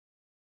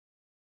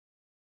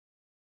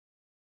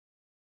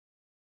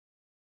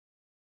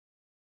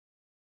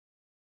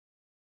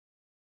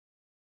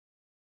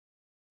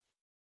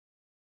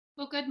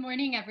Well, good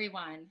morning,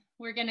 everyone.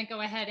 We're going to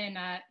go ahead and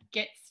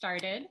get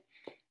started.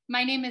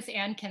 My name is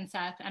Ann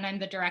Kinseth, and I'm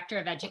the Director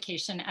of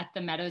Education at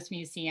the Meadows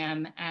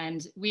Museum.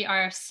 And we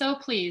are so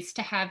pleased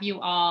to have you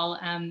all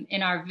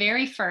in our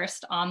very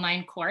first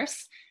online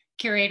course,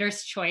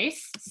 Curator's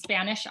Choice,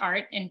 Spanish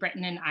Art in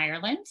Britain and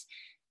Ireland.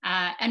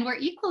 And we're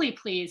equally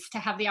pleased to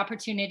have the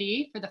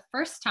opportunity for the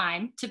first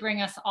time to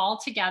bring us all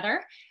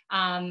together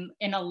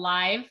in a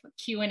live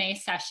Q&A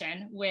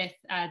session with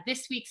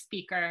this week's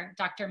speaker,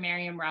 Dr.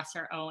 Mariam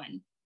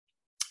Owen.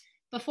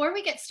 Before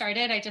we get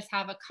started, I just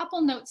have a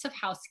couple notes of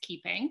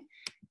housekeeping.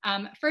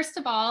 First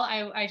of all,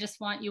 I just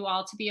want you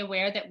all to be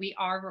aware that we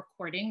are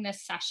recording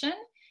this session,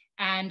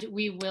 and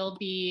we will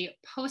be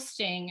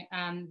posting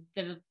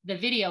the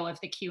video of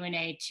the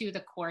Q&A to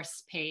the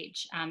course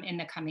page in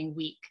the coming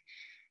week.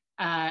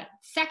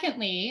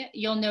 Secondly,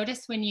 you'll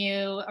notice when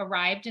you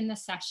arrived in the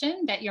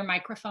session that your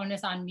microphone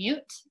is on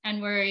mute,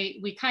 and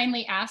we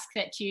kindly ask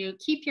that you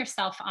keep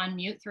yourself on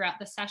mute throughout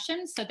the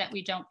session so that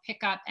we don't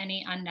pick up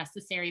any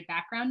unnecessary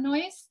background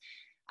noise.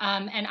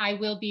 And I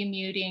will be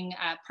muting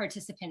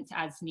participants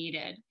as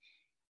needed.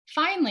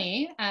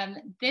 Finally,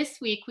 this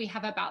week we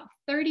have about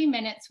 30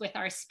 minutes with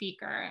our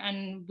speaker,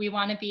 and we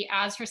want to be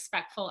as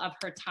respectful of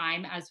her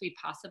time as we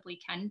possibly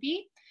can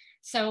be.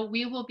 So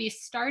we will be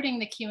starting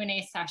the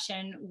Q&A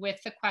session with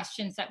the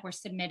questions that were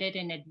submitted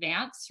in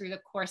advance through the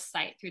course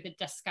site, through the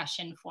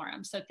discussion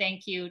forum. So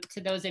thank you to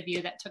those of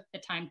you that took the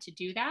time to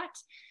do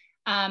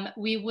that.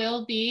 We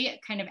will be,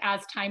 kind of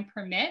as time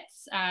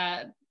permits,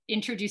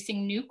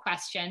 introducing new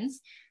questions.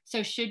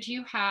 So should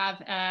you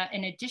have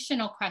an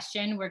additional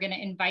question, we're going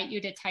to invite you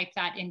to type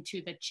that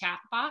into the chat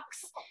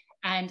box.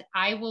 And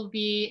I will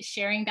be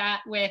sharing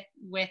that with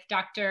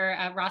Dr.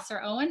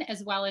 Owen,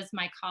 as well as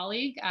my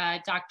colleague,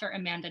 Dr.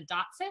 Amanda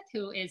Dotseth,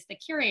 who is the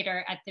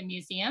curator at the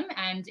museum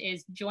and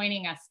is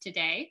joining us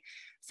today.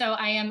 So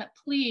I am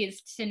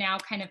pleased to now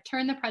kind of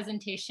turn the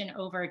presentation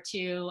over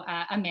to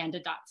Amanda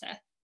Dotseth.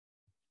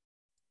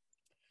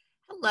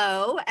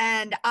 Hello,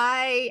 and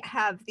I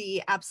have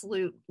the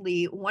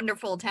absolutely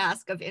wonderful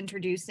task of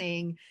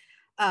introducing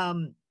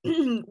one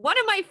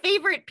of my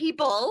favorite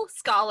people,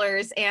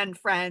 scholars and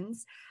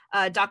friends,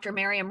 Dr.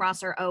 Mariam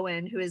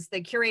Owen, who is the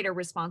curator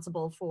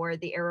responsible for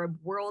the Arab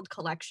World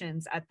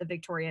collections at the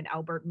Victoria and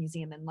Albert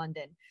Museum in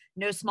London.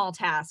 No small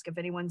task. If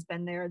anyone's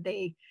been there,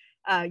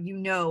 you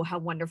know how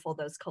wonderful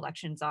those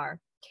collections are.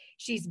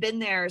 She's been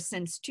there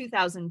since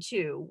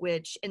 2002,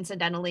 which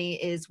incidentally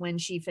is when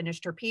she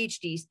finished her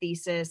PhD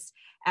thesis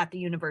at the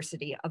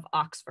University of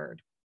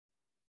Oxford.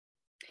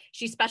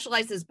 She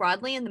specializes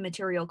broadly in the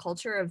material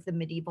culture of the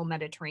medieval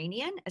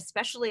Mediterranean,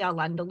 especially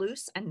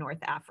Al-Andalus and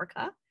North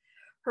Africa.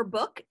 Her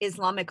book,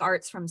 Islamic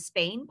Arts from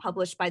Spain,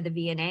 published by the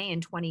V&A in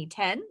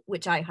 2010,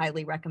 which I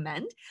highly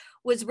recommend,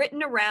 was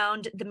written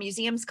around the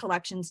museum's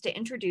collections to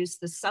introduce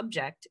the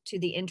subject to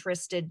the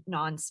interested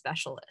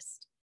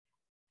non-specialist.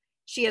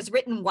 She has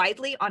written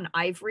widely on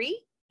ivory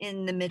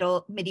in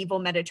the medieval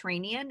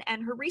Mediterranean,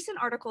 and her recent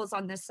articles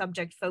on this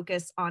subject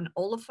focus on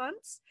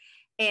olifants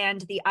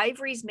and the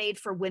ivories made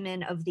for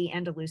women of the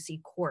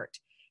Andalusi court.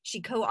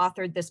 She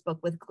co-authored this book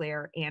with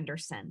Claire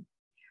Anderson.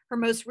 Her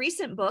most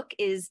recent book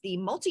is the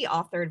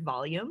multi-authored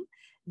volume,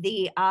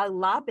 The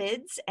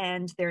Alabids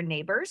and Their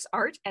Neighbors,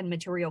 Art and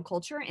Material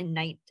Culture in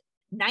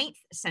 9th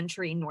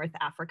Century North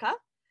Africa,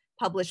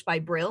 published by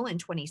Brill in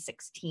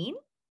 2016.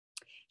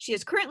 She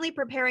is currently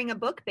preparing a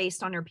book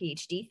based on her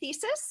PhD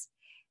thesis,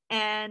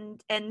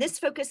 and this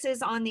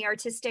focuses on the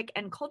artistic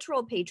and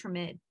cultural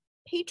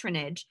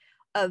patronage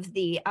of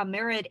the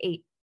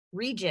Almorid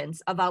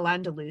regions of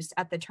Al-Andalus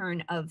at the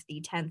turn of the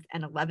 10th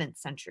and 11th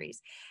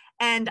centuries.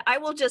 And I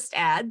will just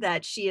add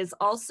that she is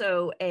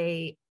also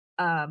an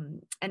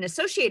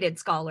associated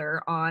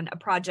scholar on a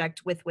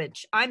project with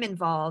which I'm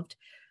involved,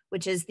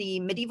 which is the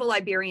Medieval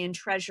Iberian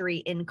Treasury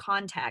in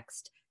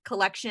Context,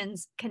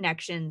 Collections,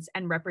 Connections,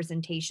 and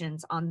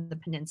Representations on the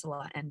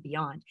Peninsula and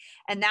Beyond.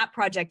 And that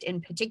project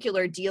in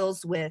particular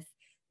deals with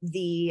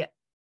the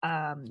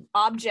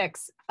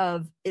objects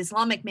of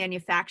Islamic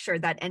manufacture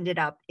that ended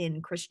up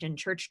in Christian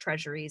church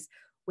treasuries,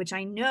 which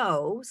I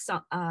know,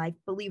 I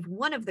believe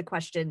one of the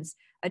questions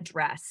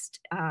addressed.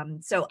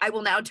 So I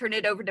will now turn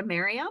it over to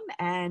Mariam,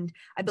 and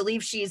I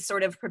believe she's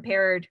sort of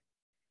prepared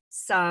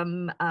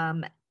some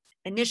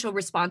initial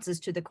responses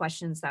to the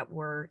questions that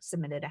were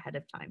submitted ahead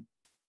of time.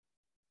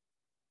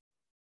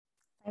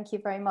 Thank you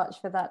very much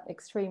for that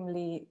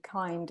extremely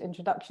kind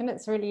introduction.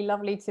 It's really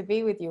lovely to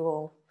be with you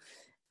all.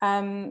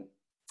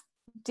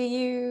 Do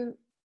you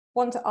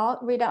want to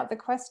read out the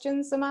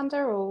questions, Amanda,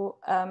 or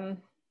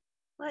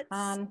let's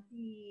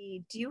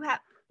see.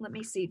 Let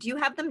me see. Do you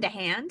have them to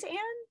hand, Anne?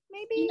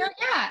 Maybe.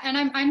 Yeah, and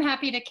I'm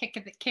happy to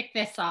kick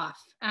this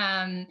off.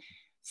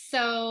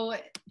 So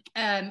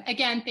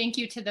again, thank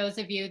you to those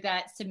of you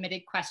that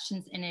submitted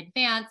questions in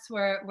advance.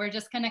 We're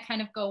just going to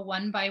kind of go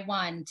one by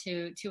one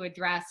to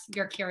address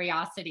your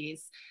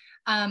curiosities.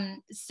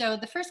 So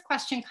the first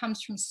question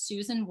comes from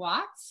Susan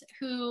Watts,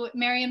 who,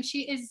 Mariam,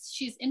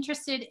 she's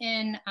interested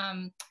in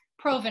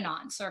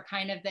provenance, or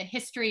kind of the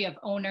history of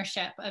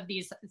ownership of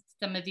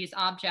some of these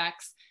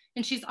objects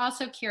And she's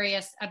also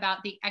curious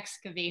about the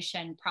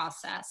excavation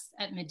process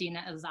at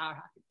Medina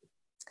Azara.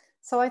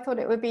 So I thought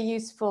it would be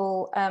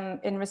useful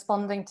in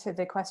responding to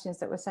the questions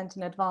that were sent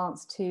in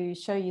advance to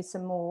show you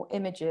some more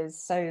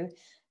images. So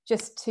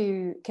just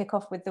to kick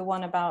off with the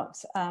one about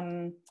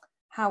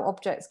how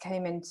objects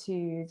came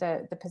into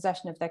the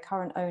possession of their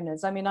current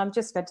owners. I mean, I'm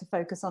just going to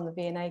focus on the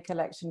V&A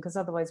collection because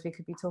otherwise we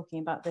could be talking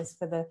about this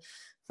for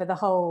the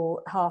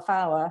whole half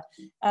hour.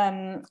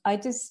 I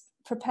just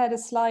prepared a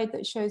slide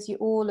that shows you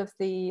all of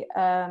the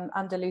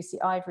Andalusi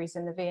ivories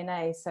in the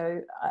V&A.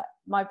 So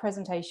my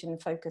presentation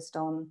focused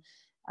on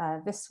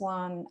this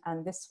one,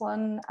 and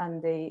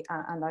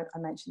I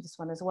mentioned this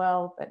one as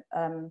well, but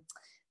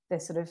the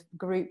sort of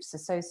groups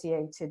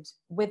associated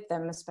with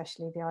them,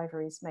 especially the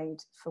ivories made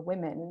for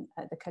women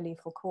at the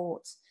Caliphal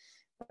court.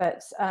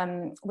 But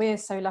we're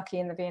so lucky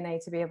in the V&A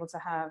to be able to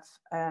have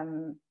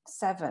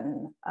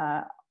 7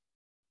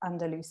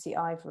 Andalusi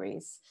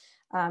ivories.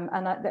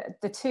 And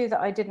the 2 that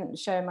I didn't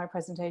show in my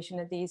presentation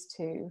are these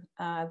 2.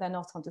 They're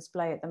not on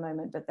display at the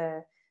moment, but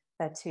they're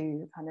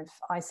 2 kind of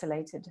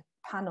isolated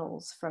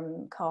panels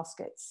from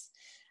caskets.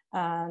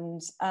 And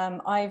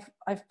I've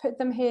put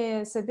them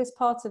here. So this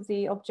part of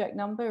the object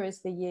number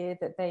is the year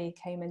that they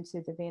came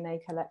into the V&A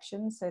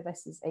collection. So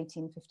this is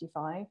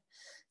 1855.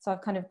 So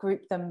I've kind of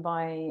grouped them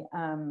by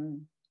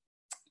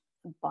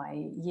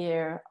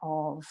year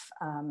of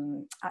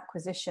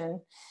acquisition.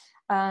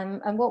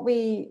 And what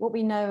we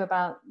know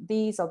about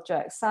these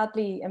objects,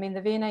 sadly, I mean,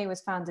 the V&A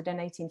was founded in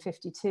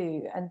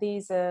 1852, and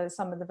these are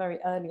some of the very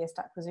earliest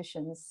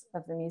acquisitions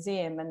of the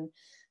museum. And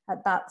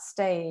at that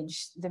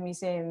stage, the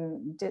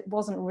museum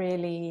wasn't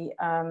really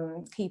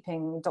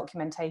keeping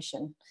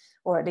documentation,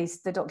 or at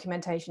least the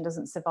documentation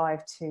doesn't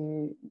survive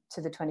to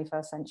the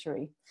 21st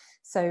century.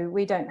 So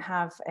we don't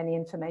have any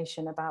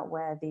information about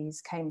where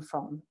these came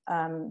from.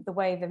 The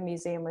way the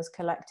museum was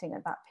collecting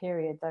at that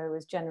period, though,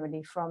 was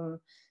generally from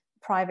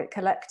private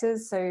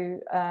collectors. So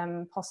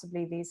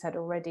possibly these had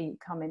already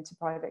come into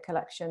private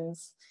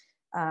collections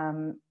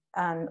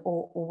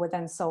or were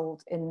then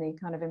sold in the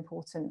kind of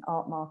important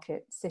art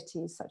market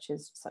cities such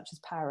as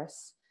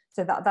Paris.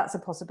 So that's a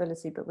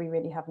possibility, but we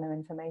really have no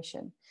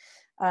information.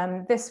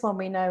 This one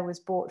we know was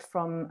bought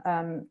from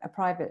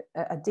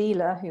a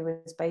dealer who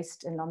was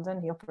based in London.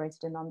 He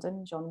operated in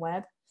London, John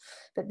Webb.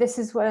 But this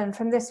is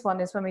from this one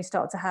is when we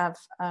start to have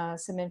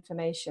some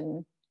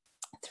information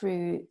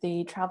through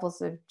the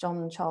travels of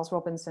John Charles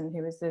Robinson,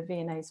 who was the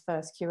V&A's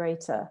first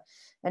curator.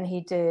 And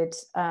he did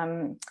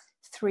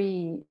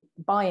 3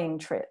 buying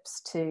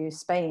trips to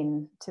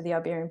Spain, to the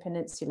Iberian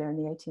Peninsula in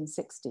the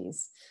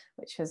 1860s,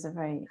 which was a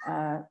very,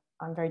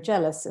 I'm very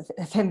jealous of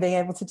him being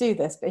able to do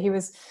this, but he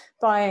was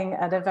buying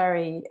at a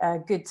very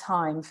good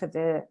time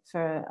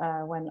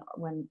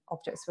when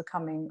objects were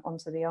coming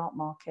onto the art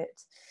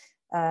market.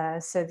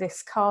 So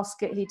this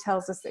casket, he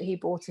tells us that he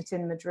bought it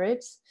in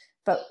Madrid,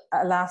 but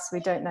alas, we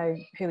don't know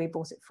who he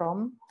bought it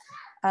from.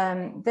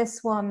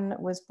 This one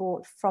was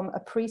bought from a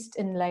priest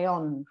in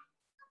Leon.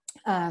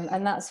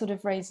 And that sort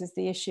of raises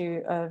the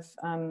issue of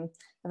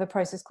a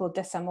process called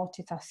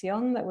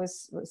desamortización that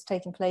was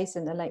taking place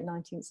in the late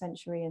 19th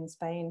century in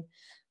Spain,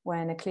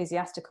 when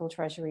ecclesiastical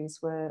treasuries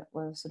were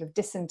sort of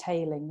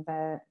disentailing.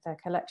 Their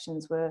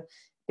collections were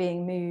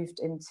being moved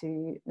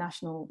into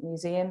national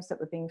museums that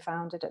were being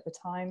founded at the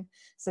time.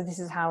 So this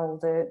is how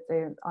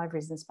the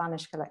ivories and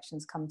Spanish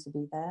collections come to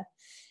be there,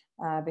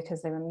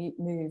 because they were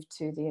moved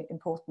to the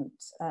important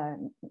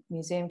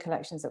museum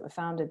collections that were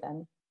founded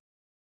then.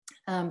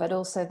 But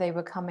also they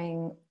were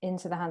coming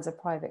into the hands of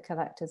private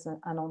collectors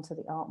and onto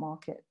the art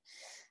market.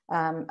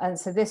 And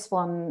so this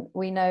one,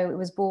 we know it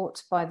was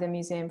bought by the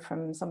museum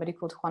from somebody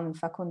called Juan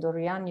Facundo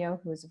Riaño,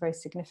 who was a very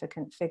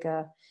significant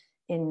figure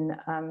in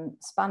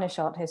Spanish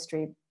art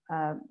history,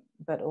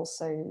 but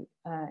also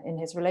in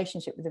his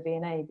relationship with the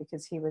V&A,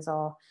 because he was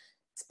our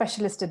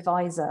specialist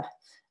advisor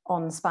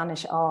on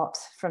Spanish art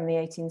from the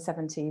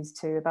 1870s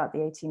to about the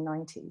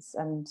 1890s.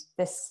 And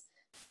this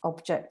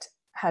object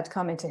had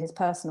come into his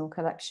personal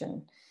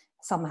collection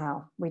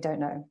somehow, we don't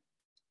know.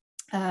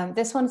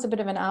 This one's a bit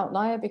of an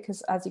outlier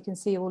because, as you can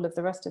see, all of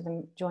the rest of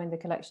them joined the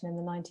collection in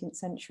the 19th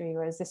century,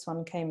 whereas this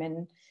one came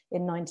in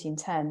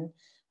 1910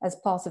 as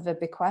part of a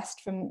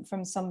bequest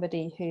from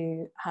somebody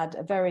who had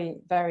a very,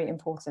 very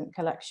important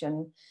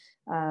collection.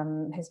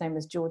 His name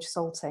was George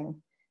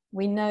Salting.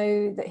 We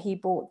know that he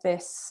bought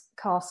this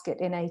casket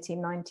in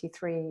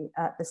 1893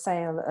 at the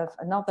sale of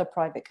another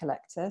private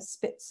collector,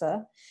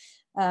 Spitzer.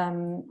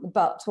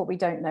 But what we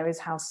don't know is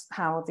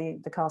how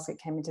the casket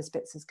came into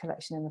Spitzer's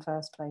collection in the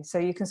first place. So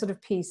you can sort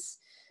of piece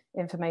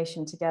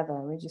information together.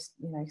 We just,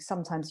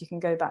 sometimes you can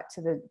go back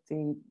to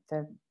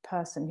the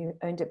person who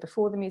owned it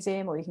before the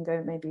museum, or you can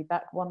go maybe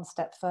back one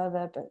step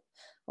further, but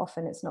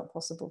often it's not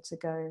possible to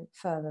go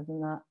further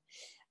than that.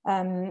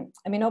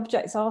 I mean,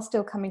 objects are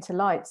still coming to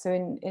light. So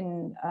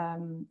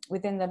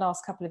within the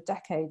last couple of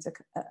decades,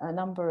 a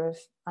number of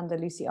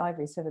Andalusi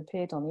ivories have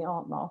appeared on the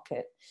art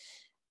market.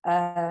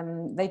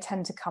 They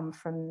tend to come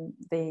from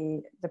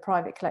the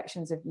private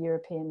collections of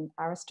European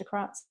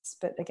aristocrats,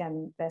 but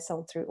again, they're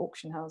sold through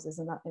auction houses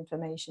and that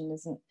information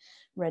isn't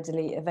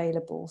readily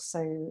available.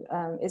 So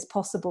it's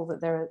possible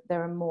that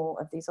there are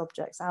more of these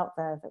objects out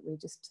there that we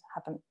just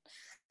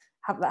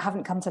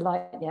haven't come to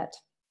light yet.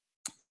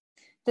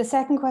 The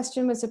second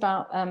question was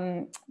about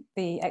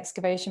the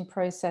excavation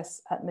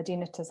process at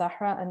Medinat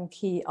Zahra and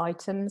key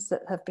items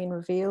that have been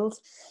revealed.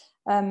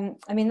 I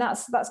mean,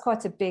 that's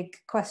quite a big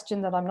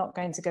question that I'm not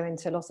going to go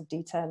into a lot of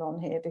detail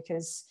on here,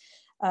 because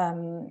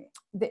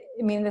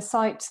the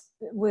site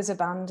was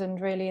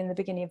abandoned really in the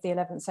beginning of the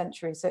 11th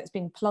century, so it's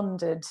been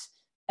plundered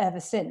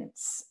ever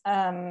since,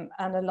 and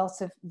a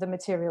lot of the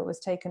material was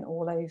taken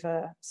all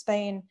over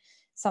Spain.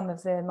 Some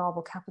of the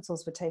marble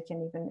capitals were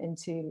taken even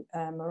into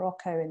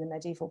Morocco in the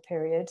medieval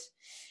period.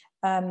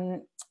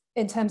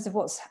 In terms of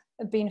what's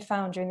been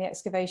found during the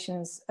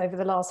excavations over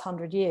the last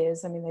 100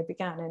 years, I mean, they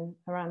began in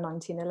around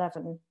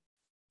 1911.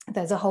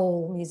 There's a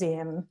whole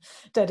museum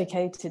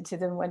dedicated to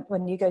them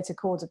when you go to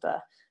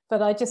Cordoba.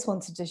 But I just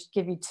wanted to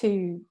give you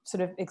two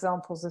sort of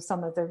examples of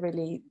some of the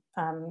really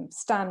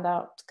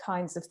standout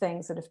kinds of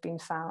things that have been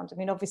found. I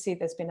mean, obviously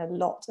there's been a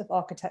lot of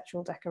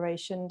architectural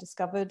decoration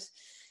discovered.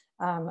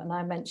 And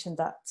I mentioned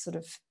that sort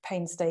of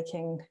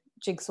painstaking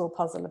jigsaw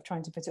puzzle of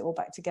trying to put it all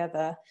back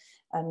together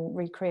and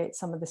recreate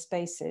some of the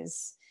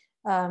spaces.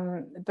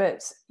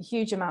 But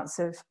huge amounts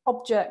of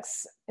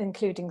objects,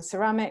 including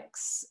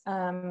ceramics.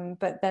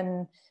 But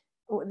then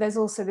there's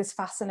also this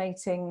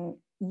fascinating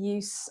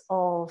use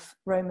of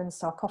Roman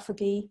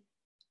sarcophagi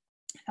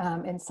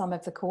in some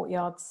of the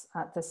courtyards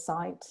at the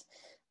site.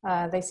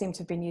 They seem to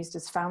have been used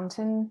as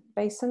fountain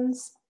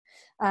basins.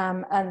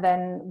 And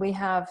then we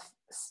have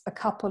a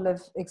couple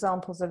of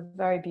examples of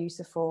very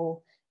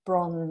beautiful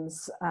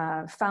bronze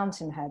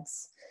fountain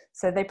heads.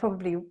 So they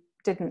probably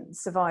didn't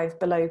survive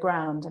below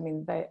ground. I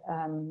mean,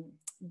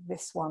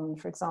 this one,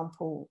 for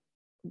example,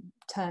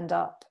 turned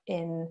up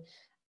in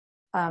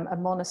a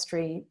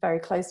monastery very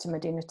close to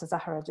Medinat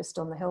Zahra, just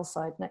on the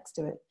hillside next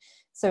to it.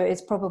 So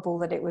it's probable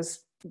that it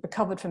was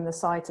recovered from the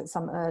site at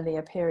some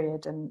earlier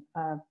period, and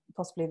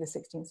possibly the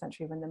 16th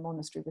century when the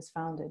monastery was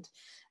founded,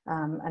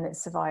 and it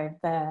survived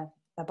there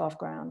above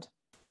ground.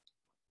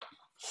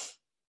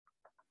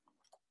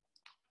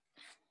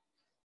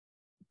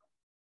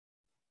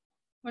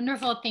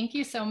 Wonderful, thank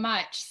you so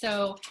much.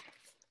 So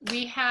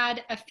we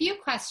had a few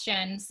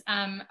questions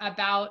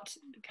about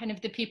kind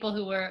of the people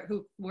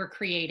who were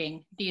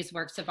creating these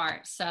works of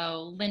art.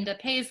 So Linda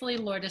Paisley,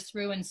 Lourdes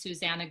Rue, and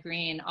Susanna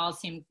Green all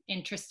seem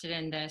interested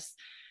in this.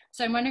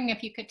 So I'm wondering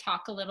if you could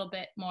talk a little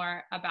bit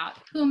more about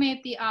who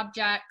made the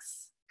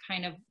objects,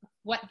 kind of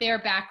what their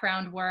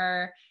background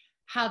were,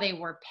 how they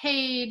were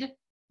paid,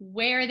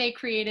 where they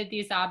created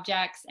these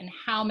objects, and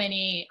how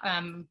many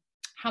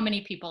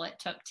people it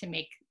took to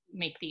make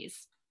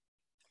these.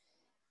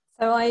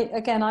 So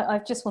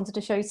I just wanted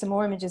to show you some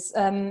more images.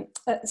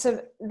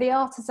 So the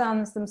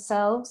artisans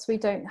themselves, we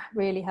don't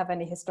really have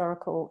any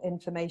historical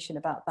information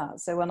about that.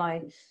 So when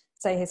I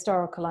say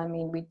historical, I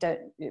mean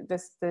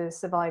the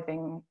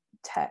surviving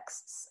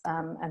texts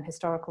and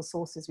historical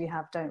sources we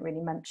have don't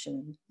really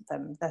mention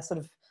them. They're sort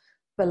of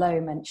below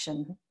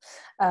mention.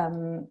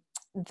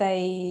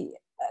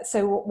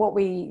 So what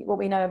we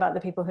know about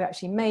the people who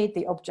actually made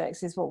the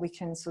objects is what we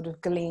can sort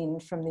of glean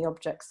from the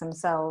objects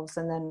themselves,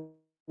 and then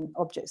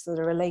objects that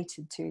are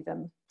related to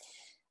them.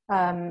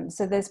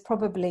 So there's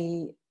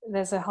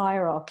a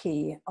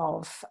hierarchy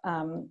of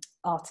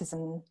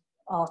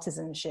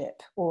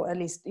artisanship, or at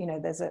least, you know,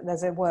 there's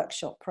a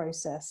workshop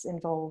process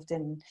involved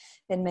in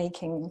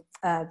making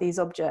these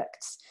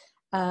objects.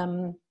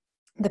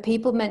 The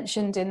people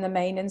mentioned in the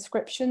main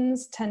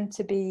inscriptions tend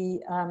to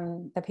be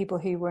the people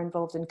who were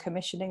involved in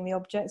commissioning the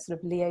objects, sort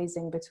of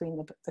liaising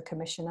between the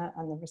commissioner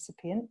and the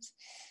recipient.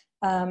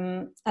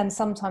 And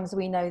sometimes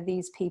we know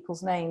these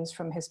people's names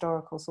from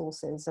historical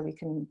sources, so we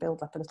can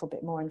build up a little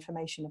bit more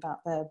information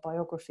about their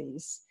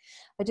biographies.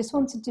 I just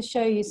wanted to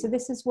show you, so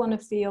this is one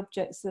of the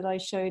objects that I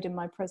showed in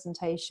my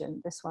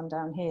presentation, this one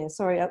down here.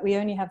 Sorry, we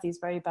only have these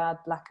very bad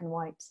black and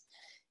white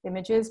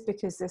images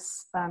because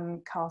this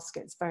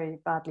casket's very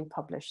badly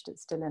published.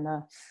 It's still in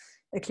a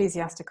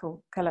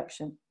ecclesiastical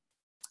collection.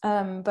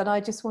 But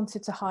I just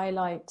wanted to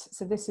highlight,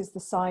 so this is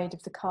the side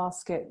of the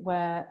casket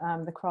where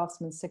the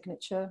craftsman's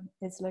signature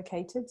is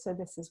located. So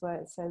this is where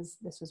it says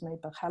this was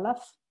made by Khalaf.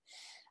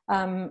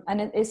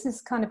 And this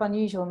is kind of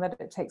unusual in that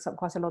it takes up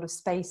quite a lot of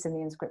space in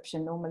the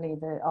inscription. Normally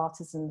the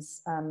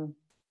artisan's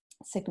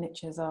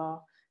signatures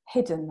are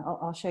hidden.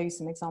 I'll show you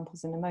some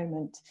examples in a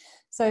moment.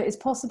 So it's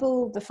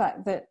possible the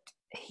fact that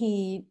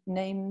he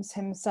names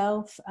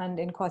himself, and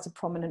in quite a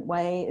prominent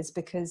way, is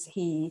because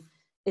he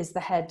is the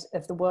head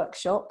of the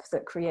workshop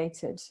that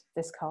created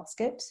this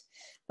casket.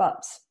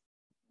 But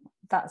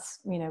that's,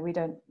 you know,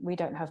 we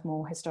don't have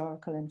more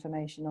historical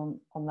information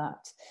on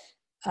that.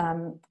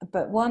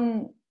 But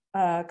one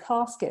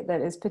casket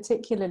that is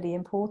particularly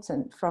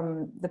important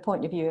from the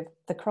point of view of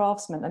the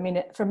craftsman, I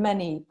mean, from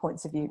many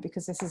points of view,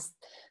 because this is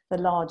the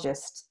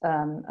largest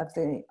of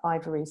the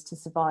ivories to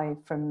survive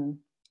from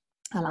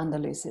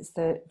Al-Andalus. It's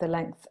the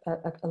length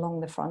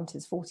along the front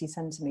is 40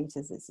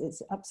 centimeters.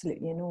 It's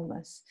absolutely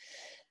enormous.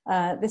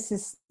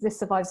 This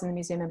survives in the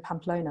museum in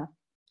Pamplona.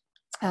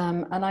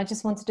 And I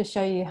just wanted to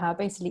show you how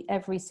basically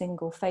every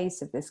single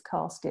face of this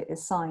casket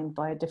is signed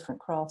by a different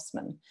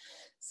craftsman.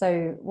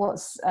 So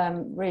what's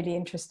really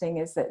interesting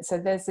is that, so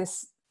there's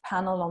this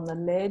panel on the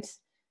lid.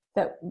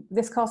 That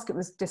this casket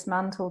was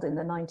dismantled in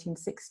the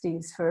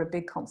 1960s for a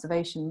big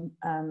conservation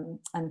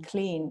and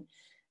clean.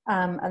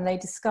 And they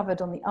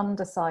discovered on the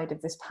underside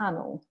of this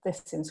panel,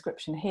 this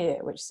inscription here,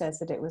 which says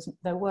that it was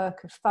the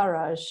work of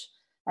Faraj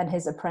and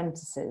his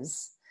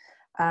apprentices.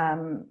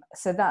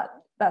 So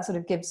that sort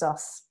of gives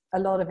us a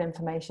lot of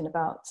information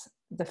about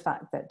the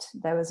fact that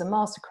there was a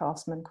master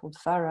craftsman called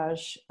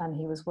Faraj, and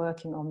he was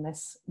working on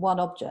this one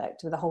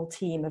object with a whole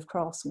team of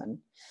craftsmen.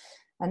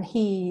 And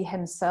he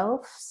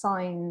himself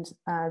signed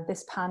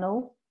this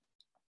panel,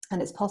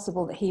 and it's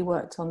possible that he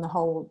worked on the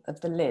whole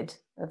of the lid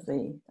of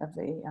the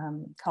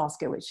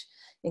casket, which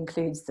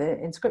includes the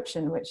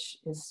inscription, which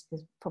is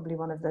probably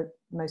one of the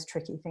most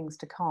tricky things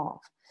to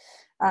carve.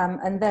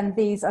 And then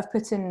these, I've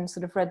put in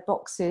sort of red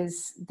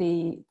boxes,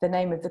 the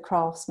name of the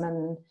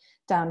craftsman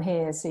down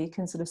here, so you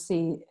can sort of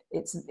see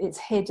it's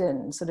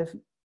hidden sort of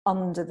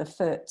under the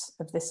foot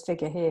of this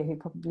figure here, who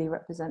probably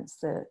represents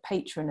the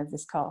patron of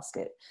this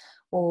casket.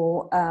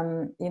 Or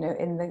you know,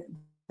 in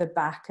the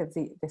back of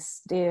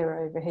this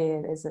deer over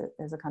here, there's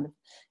a kind of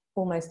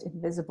almost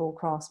invisible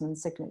craftsman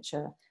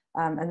signature,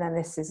 and then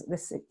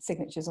this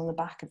signature is on the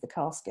back of the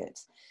casket.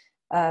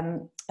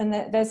 And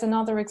there's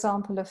another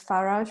example of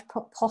Faraj,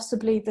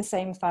 possibly the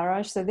same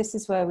Faraj. So this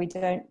is where we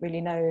don't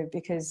really know,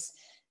 because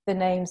the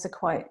names are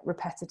quite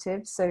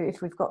repetitive. So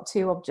if we've got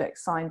two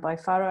objects signed by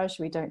Faraj,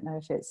 we don't know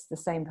if it's the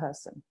same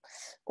person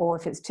or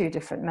if it's two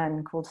different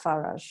men called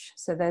Faraj.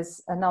 So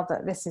there's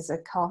another, this is a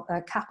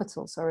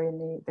capital, sorry,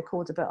 in the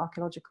Cordoba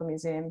Archaeological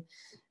Museum,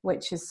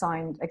 which is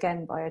signed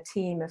again by a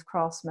team of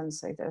craftsmen.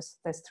 So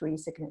there's three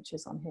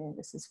signatures on here.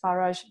 This is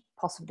Faraj,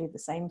 possibly the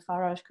same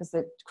Faraj, because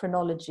the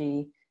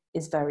chronology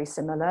is very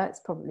similar.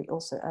 It's probably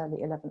also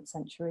early 11th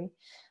century.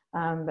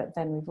 But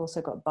then we've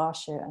also got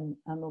Bashir and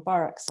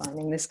Mubarak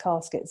signing this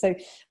casket. So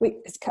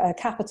it's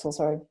capital,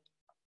 sorry.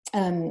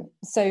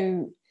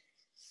 So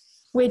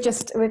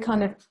we're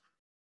kind of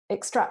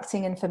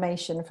extracting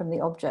information from the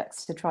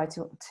objects to try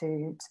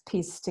to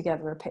piece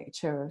together a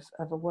picture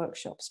of a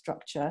workshop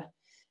structure.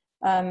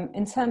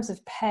 In terms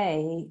of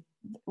pay,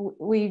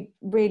 we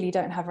really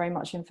don't have very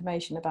much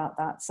information about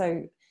that.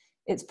 So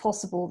it's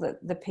possible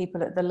that the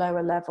people at the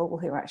lower level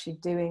who are actually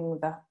doing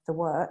the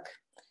work,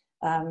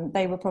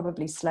 they were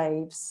probably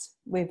slaves.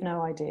 We've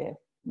no idea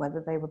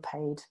whether they were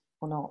paid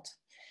or not.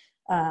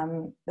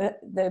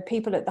 The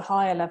people at the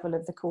higher level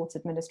of the court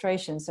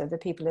administration, so the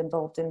people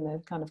involved in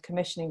the kind of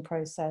commissioning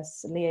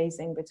process,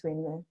 liaising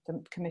between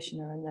the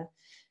commissioner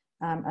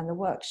and the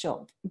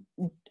workshop,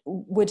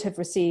 would have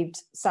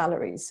received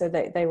salaries. So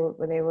they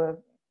were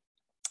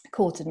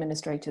court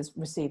administrators,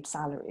 received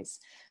salaries,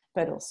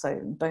 but also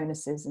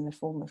bonuses in the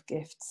form of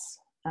gifts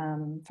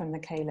from the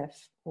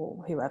caliph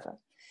or whoever.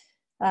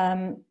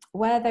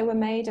 Where they were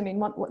made, I mean,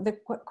 the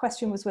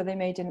question was, were they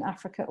made in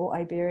Africa or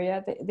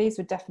Iberia? These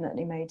were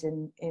definitely made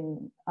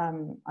in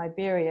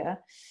Iberia.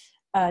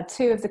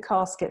 Two of the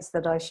caskets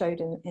that I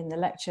showed in the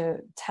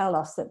lecture tell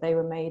us that they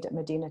were made at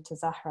Medina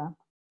Zahra,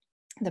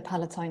 the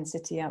Palatine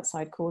city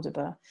outside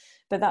Cordoba,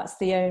 but that's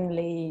the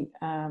only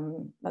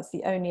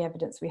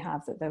evidence we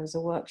have that there was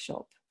a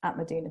workshop at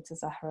Medina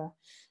Zahra.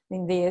 I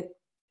mean,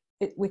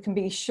 we can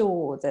be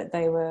sure that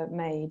they were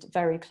made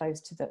very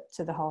close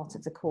to the heart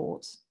of the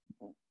court,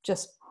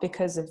 just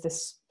because of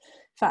this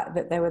fact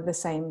that there were the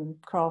same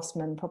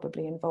craftsmen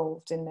probably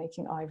involved in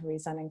making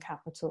ivories and in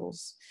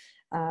capitals,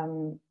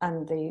 and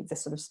the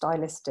sort of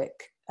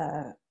stylistic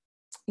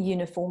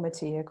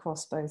uniformity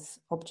across both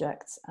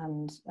objects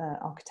and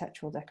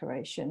architectural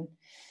decoration.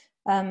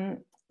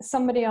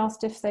 Somebody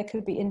asked if there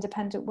could be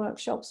independent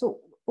workshops.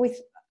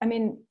 I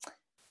mean,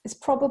 it's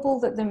probable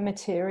that the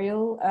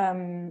material,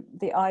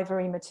 the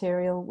ivory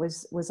material,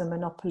 was a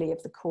monopoly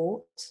of the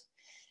court.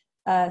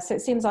 So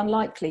it seems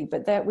unlikely,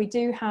 but we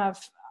do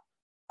have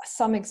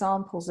some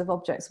examples of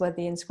objects where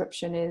the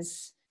inscription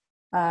is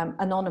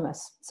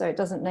anonymous. So it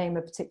doesn't name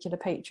a particular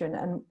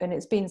patron, and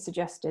it's been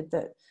suggested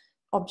that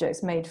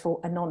objects made for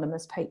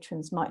anonymous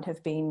patrons might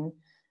have been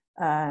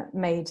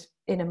made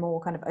in a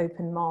more kind of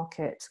open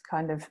market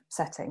kind of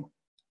setting.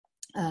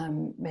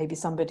 Maybe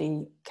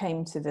somebody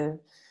came to the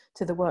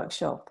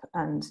workshop,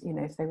 and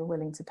if they were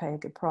willing to pay a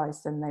good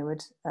price, then they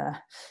would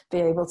be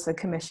able to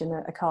commission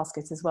a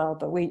casket as well.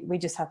 But we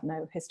just have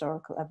no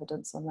historical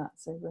evidence on that,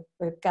 so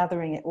we're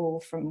gathering it all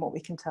from what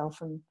we can tell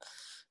from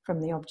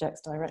the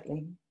objects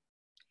directly.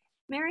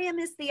 Mariam,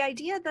 is the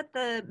idea that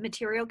the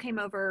material came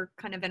over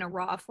kind of in a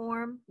raw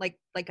form, like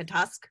a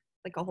tusk,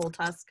 like a whole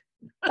tusk?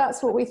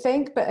 That's what we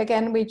think, but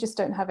again, we just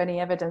don't have any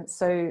evidence.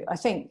 So I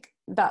think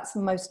that's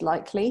most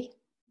likely.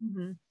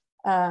 Mm-hmm.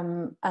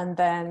 And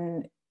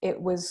then it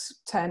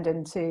was turned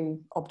into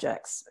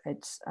objects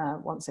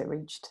once it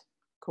reached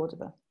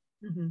Cordoba.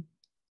 Mm-hmm.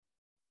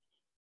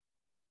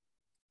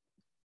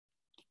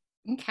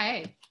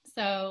 Okay,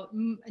 so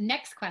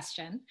next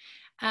question.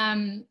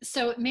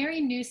 So Mary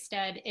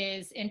Newstead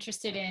is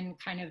interested in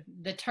kind of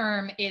the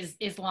term is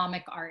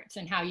Islamic art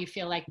and how you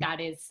feel like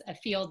that is a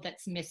field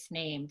that's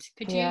misnamed.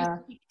 Could you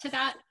speak to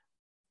that?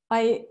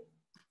 I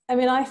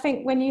mean, I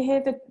think when you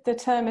hear the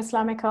term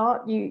Islamic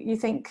art, you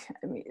think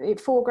it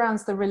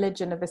foregrounds the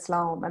religion of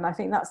Islam. And I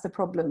think that's the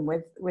problem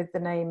with the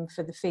name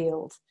for the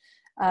field,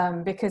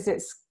 because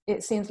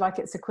it seems like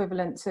it's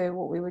equivalent to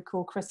what we would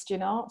call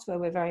Christian art, where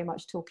we're very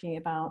much talking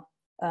about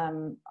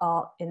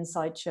art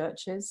inside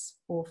churches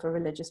or for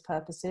religious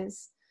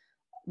purposes.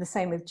 The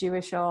same with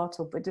Jewish art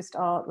or Buddhist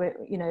art, where,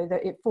 you know,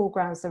 that it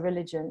foregrounds the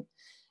religion.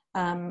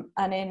 And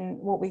in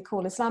what we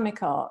call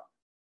Islamic art,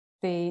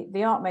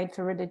 the art made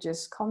for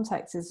religious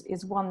context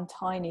is one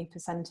tiny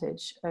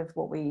percentage of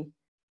what we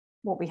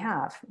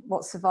have,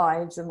 what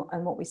survives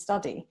and what we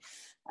study.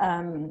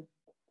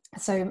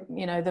 So,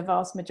 you know, the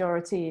vast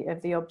majority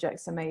of the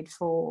objects are made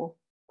for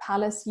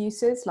palace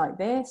uses like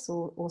this,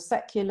 or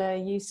secular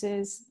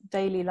uses,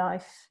 daily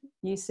life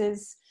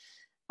uses.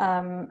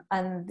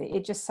 And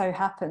it just so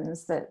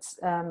happens that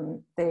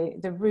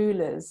the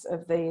rulers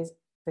of the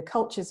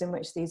cultures in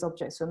which these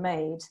objects were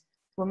made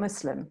were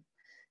Muslim.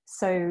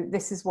 So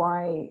this is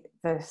why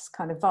this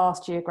kind of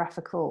vast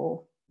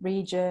geographical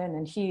region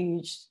and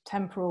huge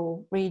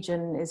temporal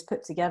region is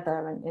put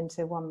together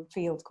into one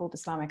field called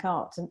Islamic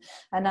art.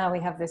 And now we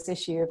have this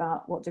issue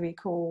about what do we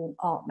call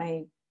art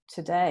made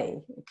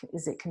today?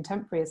 Is it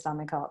contemporary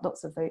Islamic art?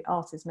 Lots of the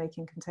artists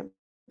making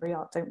contemporary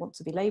art don't want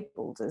to be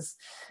labeled as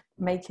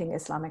making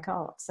Islamic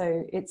art.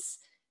 So it's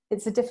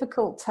a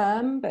difficult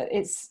term, but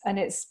it's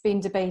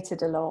been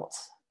debated a lot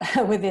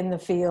within the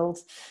field,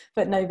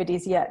 but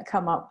nobody's yet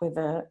come up with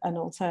an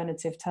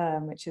alternative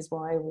term, which is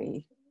why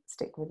we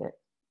stick with it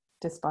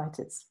despite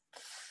its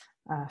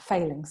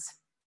failings.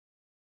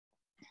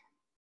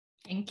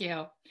 Thank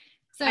you.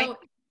 So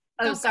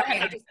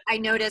I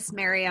noticed,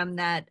 Mariam,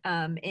 that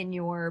in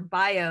your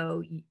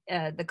bio,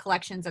 the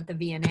collections at the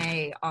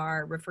V&A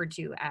are referred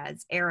to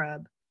as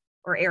Arab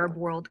or Arab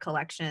World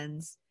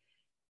collections.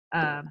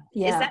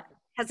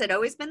 Has it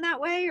always been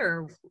that way,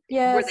 or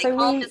were they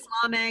called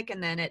Islamic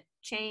and then it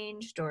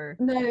changed, or?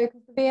 No,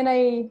 because the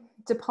V&A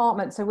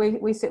department, so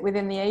we sit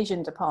within the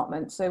Asian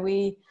department, so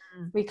we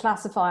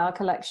classify our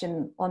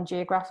collection on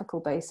geographical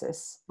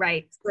basis.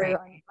 Right. So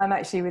right. I'm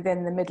actually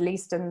within the Middle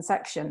Eastern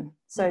section.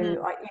 So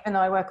even though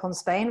I work on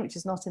Spain, which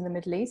is not in the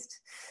Middle East,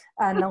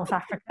 and North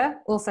Africa,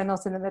 also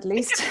not in the Middle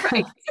East,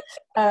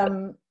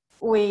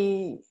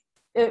 we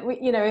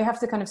have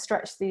to kind of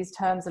stretch these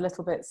terms a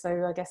little bit.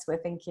 So I guess we're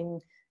thinking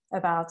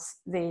about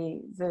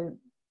the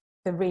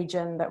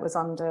region that was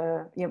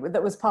under,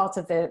 that was part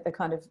of the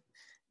kind of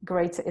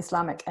greater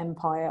Islamic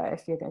empire,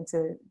 if you're going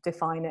to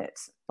define it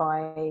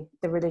by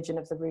the religion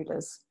of the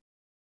rulers.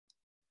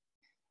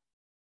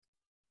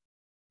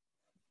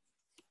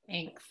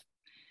 Thanks.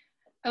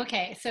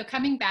 Okay, so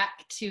coming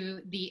back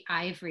to the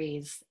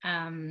ivories,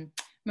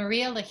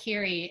 Maria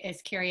Lahiri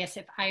is curious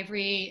if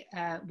ivory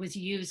was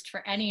used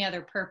for any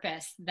other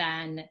purpose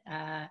than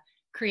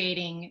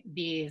creating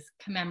these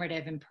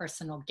commemorative and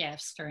personal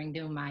gifts during the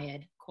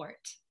Umayyad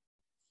court.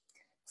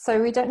 So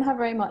we don't have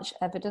very much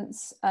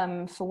evidence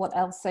for what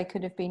else they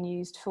could have been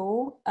used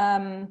for,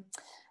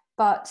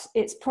 but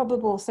it's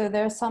probable. So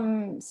there are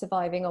some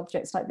surviving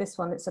objects like this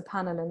one. It's a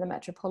panel in the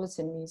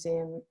Metropolitan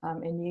Museum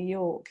in New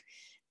York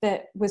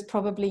that was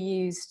probably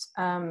used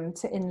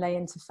to inlay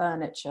into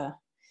furniture.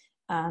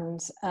 And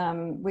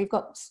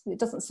it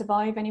doesn't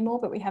survive anymore,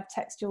 but we have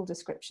textual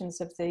descriptions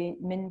of the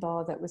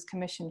minbar that was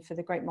commissioned for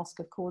the Great Mosque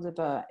of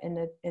Cordoba in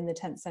the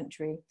 10th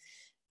century.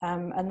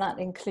 And that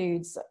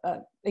includes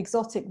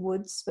exotic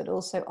woods, but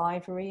also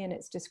ivory in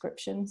its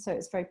description. So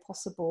it's very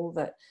possible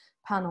that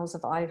panels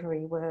of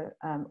ivory were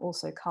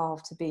also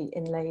carved to be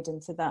inlaid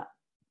into that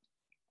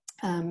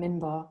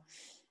minbar.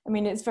 I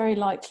mean, it's very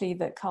likely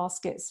that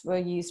caskets were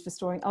used for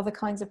storing other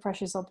kinds of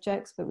precious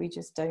objects, but we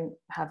just don't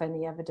have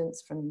any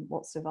evidence from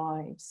what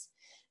survives.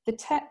 The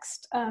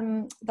text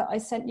that I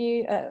sent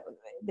you,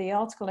 the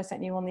article I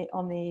sent you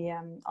on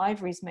the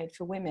ivories made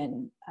for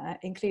women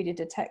included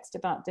a text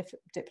about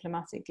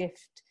diplomatic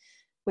gift,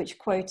 which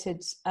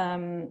quoted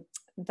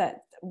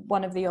that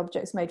one of the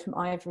objects made from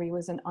ivory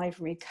was an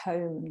ivory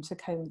comb to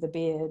comb the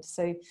beard.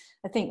 So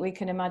I think we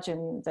can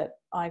imagine that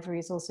ivory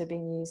is also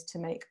being used to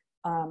make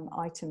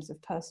items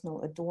of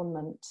personal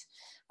adornment.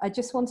 I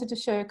just wanted to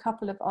show a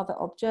couple of other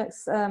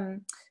objects.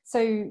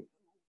 So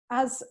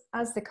as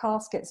the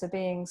caskets are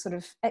being sort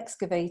of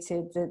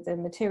excavated, the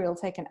material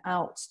taken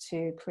out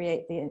to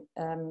create the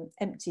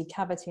empty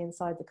cavity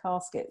inside the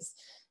caskets,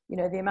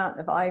 the amount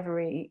of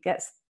ivory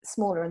gets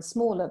smaller and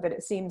smaller, but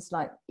it seems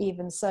like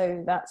even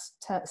so that's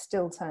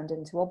still turned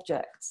into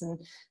objects. And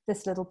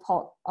this little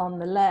pot on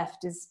the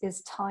left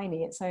is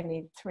tiny. It's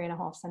only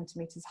 3.5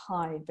 centimeters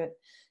high, but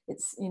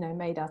it's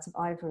made out of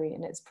ivory,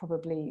 and it's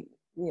probably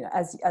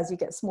as you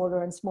get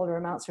smaller and smaller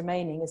amounts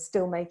remaining, is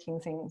still making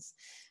things.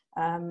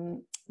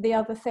 The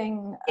other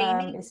thing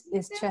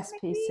is chess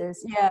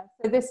pieces. Yeah.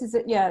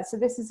 So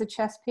this is a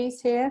chess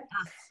piece here.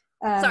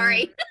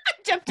 Sorry,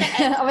 jumped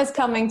ahead. I was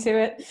coming to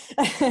it.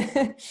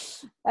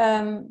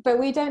 But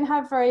we don't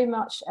have very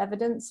much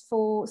evidence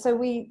for, so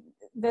we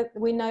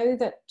know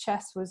that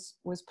chess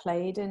was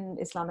played in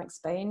Islamic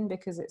Spain,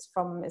 because it's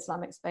from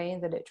Islamic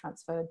Spain that it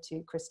transferred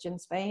to Christian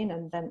Spain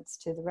and thence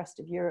to the rest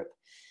of Europe.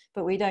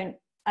 But we don't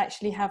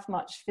actually have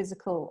much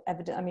physical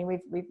evidence. I mean,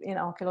 we've in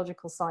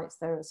archaeological sites,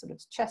 there are sort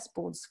of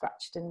chessboards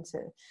scratched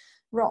into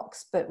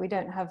rocks, but we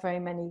don't have very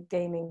many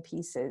gaming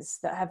pieces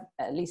that have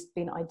at least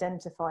been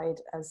identified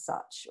as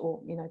such,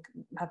 or, you know,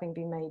 having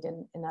been made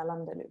in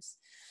Al-Andalus.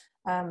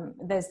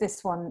 There's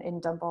this one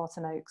in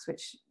Dumbarton Oaks,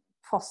 which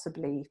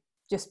possibly,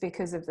 just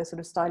because of the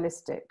sort of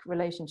stylistic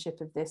relationship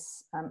of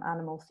this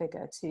animal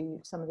figure to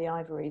some of the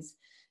ivories,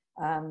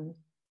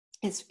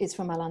 it's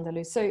from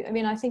Al-Andalus. So, I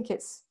mean, I think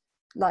it's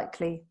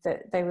likely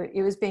that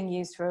it was being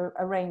used for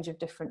a range of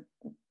different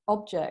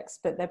objects,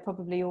 but they're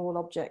probably all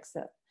objects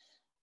that,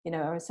 you know,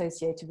 are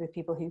associated with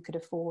people who could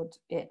afford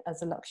it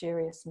as a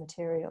luxurious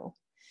material.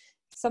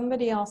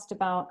 Somebody asked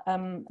about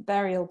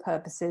burial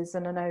purposes,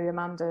 and I know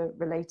Amanda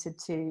referred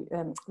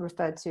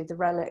to the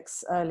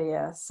relics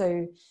earlier.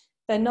 So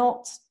they're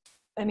not,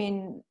 I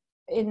mean,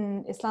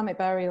 in Islamic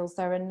burials,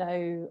 there are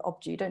no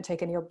objects, you don't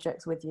take any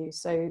objects with you.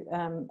 So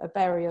a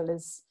burial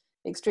is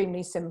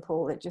extremely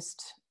simple. It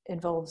just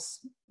involves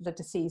the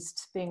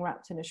deceased being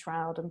wrapped in a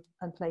shroud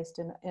and placed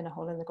in a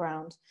hole in the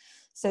ground.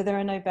 So there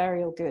are no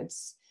burial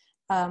goods.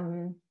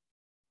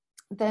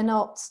 They're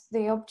not,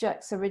 the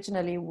objects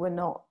originally were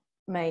not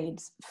made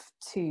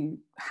to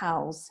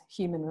house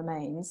human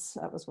remains.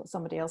 That was what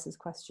somebody else's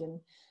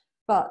question.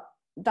 But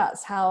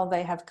that's how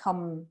they have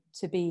come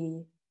to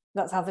be,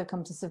 that's how they've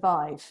come to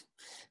survive,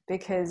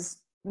 because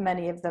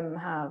many of them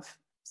have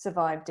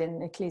survived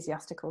in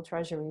ecclesiastical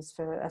treasuries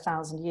for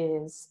 1,000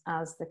 years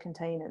as the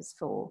containers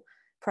for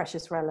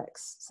precious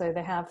relics. So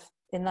they have,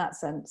 in that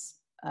sense,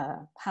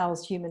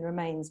 housed human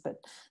remains, but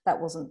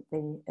that wasn't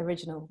the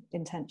original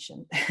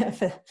intention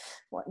for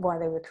why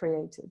they were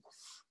created.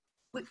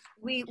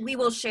 We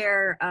will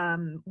share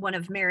one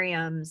of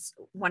Mariam's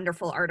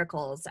wonderful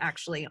articles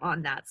actually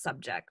on that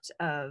subject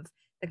of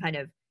the kind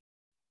of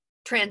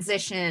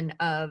transition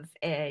of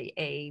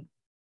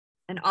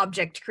an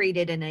object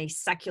created in a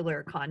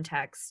secular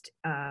context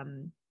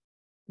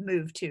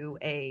move to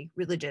a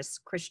religious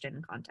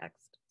Christian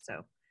context.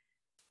 So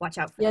watch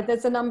out for that.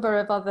 There's a number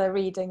of other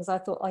readings I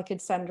thought I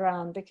could send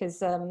around,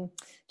 because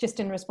just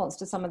in response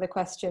to some of the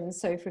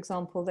questions. So for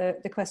example,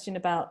 the question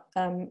about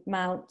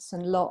mounts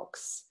and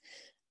locks,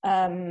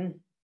 I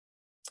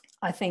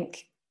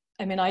think,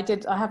 I mean, I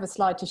have a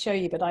slide to show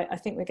you, but I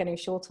think we're getting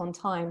short on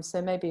time.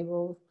 So maybe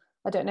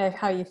I don't know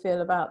how you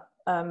feel about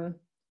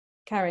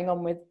carrying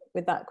on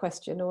with that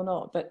question or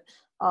not, but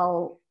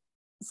I'll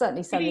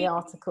certainly send the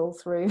article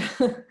through.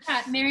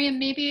 Yeah, Mariam,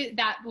 maybe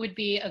that would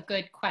be a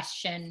good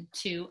question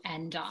to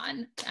end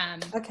on.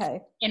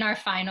 Okay. In our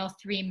final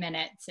 3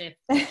 minutes, if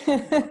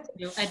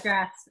you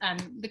address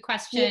the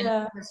question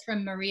was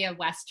from Maria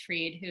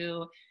Westfried,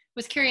 who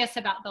was curious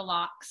about the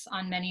locks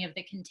on many of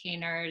the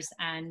containers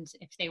and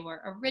if they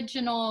were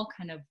original,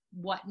 kind of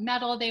what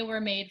metal they were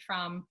made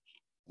from.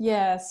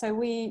 Yeah, so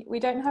we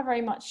don't have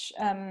very much.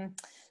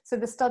 So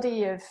the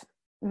study of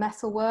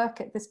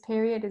metalwork at this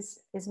period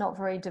is not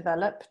very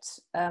developed,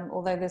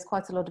 although there's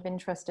quite a lot of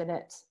interest in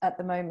it at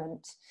the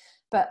moment.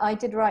 But I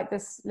did write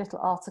this little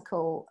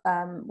article,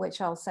 which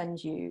I'll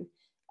send you,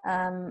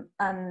 and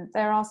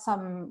there are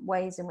some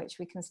ways in which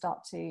we can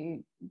start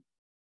to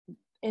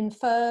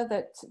infer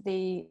that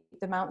the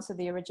mounts are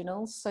the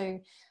originals. So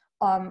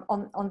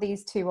on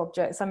these two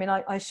objects, I mean,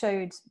 I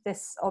showed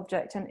this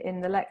object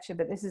in the lecture,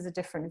 but this is a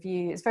different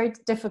view. It's very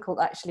difficult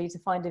actually to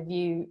find a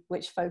view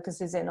which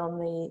focuses in on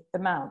the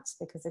mounts,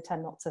 because they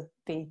tend not to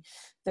be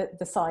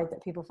the side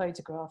that people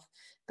photograph.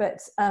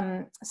 But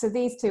so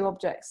these two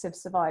objects have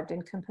survived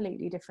in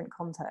completely different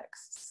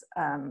contexts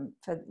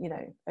for, you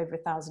know, over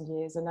 1,000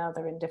 years, and now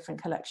they're in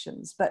different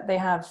collections, but they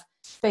have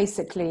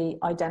basically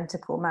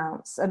identical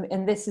mounts.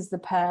 And this is the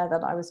pair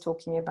that I was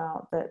talking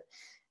about, that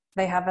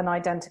they have an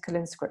identical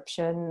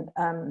inscription.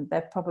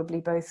 They're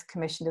probably both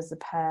commissioned as a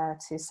pair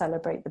to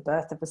celebrate the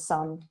birth of a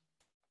son.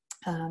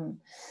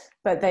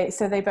 But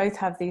they both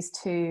have these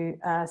two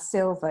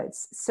silver.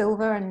 It's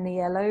silver and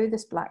niello.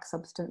 This black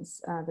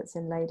substance that's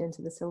inlaid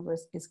into the silver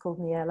is called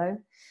niello.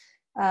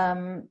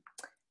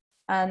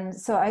 And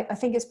so I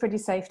think it's pretty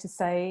safe to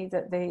say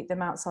that the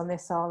mounts on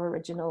this are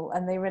original,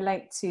 and they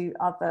relate to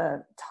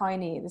other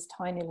tiny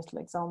little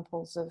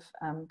examples of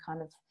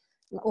kind of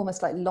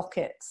almost like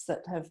lockets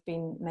that have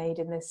been made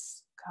in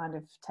this kind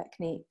of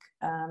technique,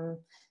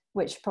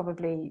 which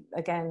probably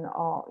again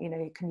are, you know,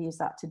 you can use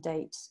that to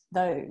date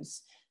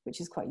those,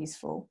 which is quite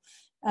useful.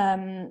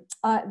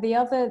 The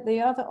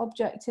other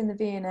object in the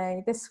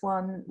V&A, this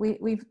one,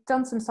 we've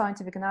done some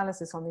scientific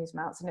analysis on these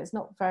mounts, and it's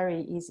not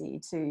very easy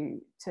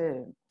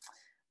to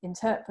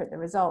interpret the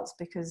results,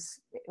 because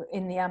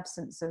in the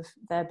absence of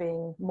there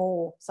being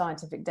more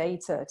scientific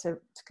data to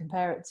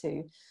compare it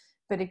to.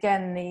 But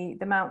again,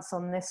 the mounts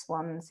on this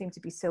one seem to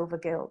be silver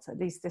gilt, at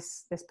least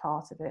this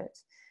part of it.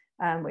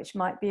 which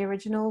might be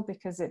original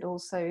because it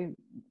also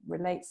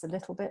relates a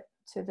little bit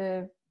to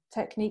the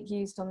technique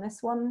used on this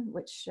one,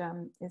 which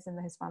is in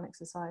the Hispanic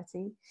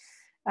Society.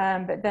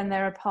 But then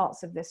there are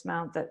parts of this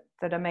mount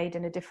that are made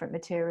in a different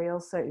material.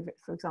 So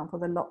for example,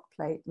 the lock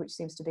plate, which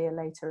seems to be a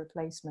later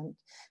replacement.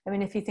 I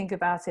mean, if you think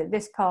about it,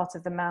 this part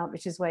of the mount,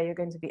 which is where you're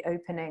going to be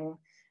opening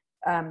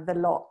the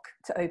lock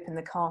to open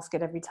the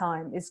casket every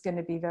time, is going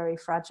to be very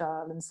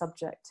fragile and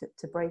subject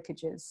to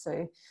breakages.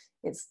 So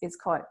it's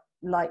quite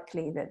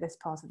likely that this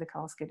part of the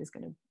casket is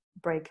going to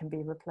break and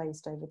be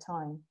replaced over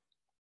time.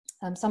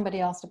 Somebody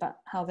asked about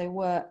how they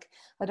work.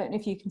 I don't know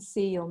if you can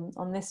see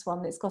on this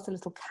one, it's got a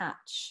little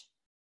catch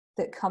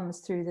that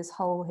comes through this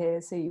hole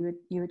here. So you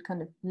would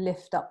kind of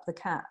lift up the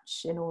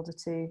catch in order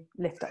to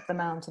lift up the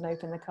mount and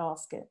open the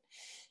casket.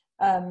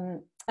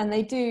 And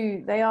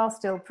they are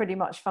still pretty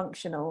much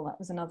functional. That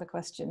was another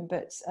question,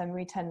 but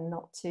we tend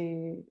not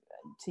to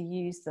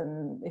use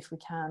them if we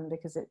can,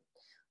 because it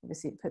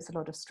obviously puts a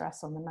lot of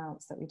stress on the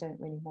mounts that we don't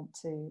really want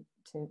to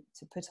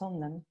put on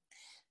them.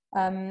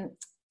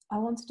 I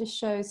wanted to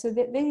show, so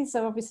these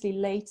are obviously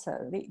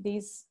later.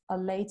 These are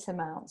later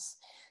mounts.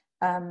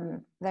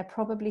 They're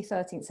probably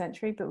 13th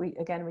century, but we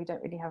don't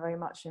really have very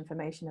much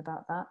information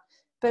about that.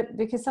 But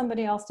because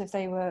somebody asked if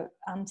they were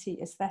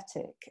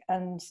anti-aesthetic,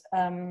 and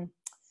I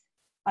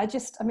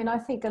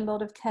think a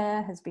lot of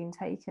care has been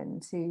taken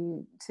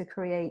to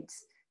create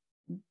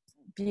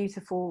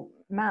beautiful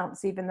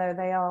mounts, even though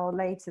they are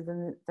later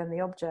than the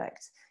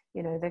object.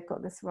 You know, they've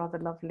got this rather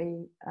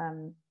lovely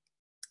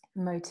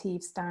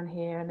motifs down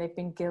here, and they've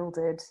been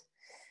gilded.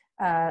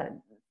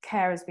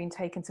 Care has been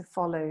taken to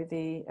follow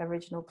the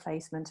original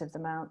placement of the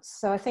mounts.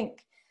 So I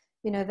think,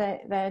 you know,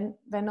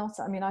 they're not,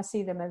 I mean, I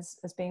see them as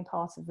being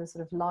part of the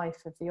sort of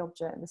life of the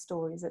object and the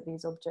stories that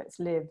these objects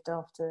lived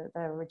after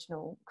their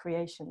original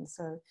creation.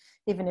 So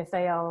even if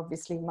they are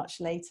obviously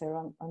much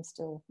later, I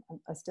still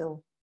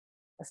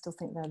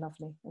think they're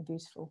lovely and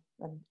beautiful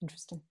and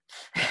interesting.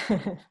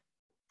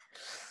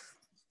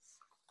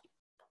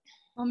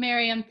 Well,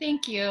 Mariam,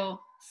 thank you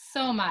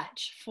so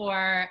much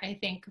for, I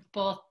think,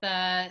 both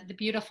the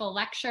beautiful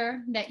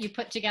lecture that you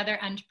put together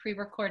and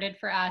pre-recorded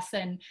for us,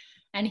 and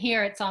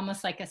here it's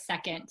almost like a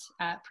second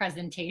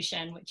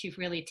presentation, which you've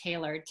really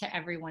tailored to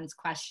everyone's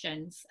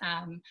questions.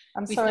 I'm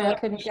sorry I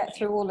couldn't get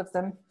through all of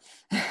them.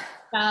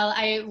 Well,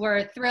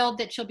 we're thrilled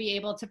that you'll be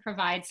able to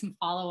provide some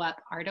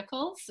follow-up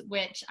articles,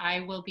 which I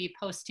will be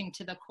posting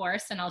to the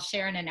course, and I'll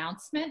share an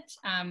announcement,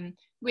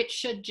 which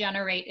should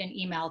generate an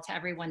email to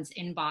everyone's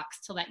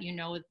inbox to let you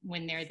know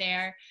when they're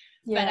there.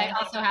 Yeah. But I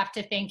also have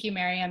to thank you,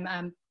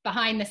 Mariam.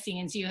 Behind the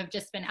scenes, you have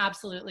just been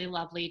absolutely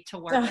lovely to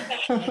work with.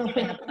 It's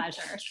been a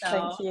pleasure. So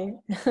thank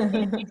you.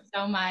 Thank you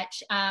so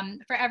much.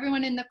 For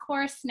everyone in the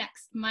course,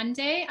 next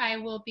Monday, I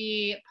will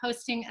be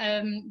posting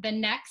the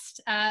next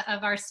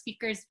of our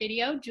speakers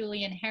video,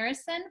 Julian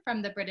Harrison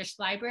from the British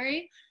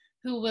Library,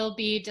 who will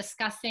be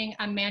discussing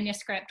a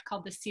manuscript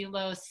called the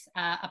Selos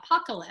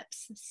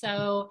Apocalypse.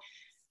 So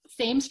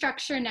same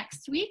structure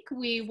next week.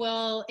 We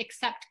will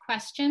accept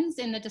questions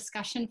in the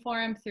discussion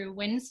forum through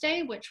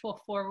Wednesday, which we'll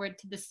forward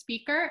to the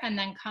speaker, and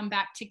then come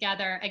back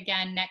together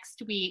again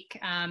next week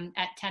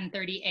at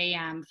 10:30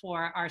 a.m.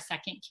 for our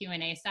second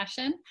Q&A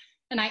session.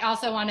 And I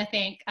also want to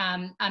thank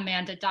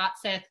Amanda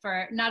Dotseth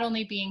for not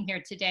only being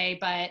here today,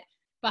 but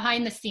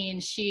behind the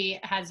scenes, she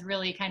has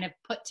really kind of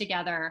put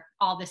together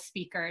all the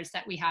speakers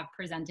that we have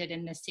presented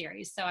in this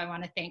series. So I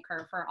want to thank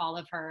her for all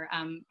of her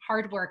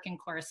hard work and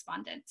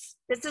correspondence.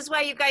 This is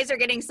why you guys are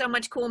getting so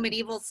much cool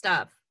medieval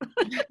stuff.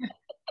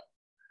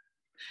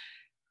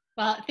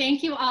 Well,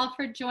 thank you all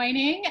for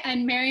joining.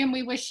 And Mariam,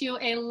 we wish you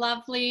a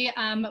lovely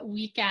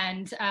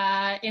weekend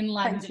in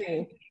London. Thank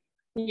you.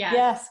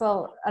 Yes,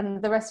 well,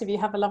 and the rest of you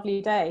have a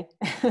lovely day.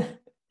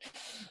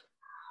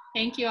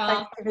 Thank you all.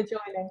 Thank you for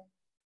joining.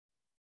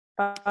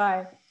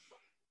 Bye.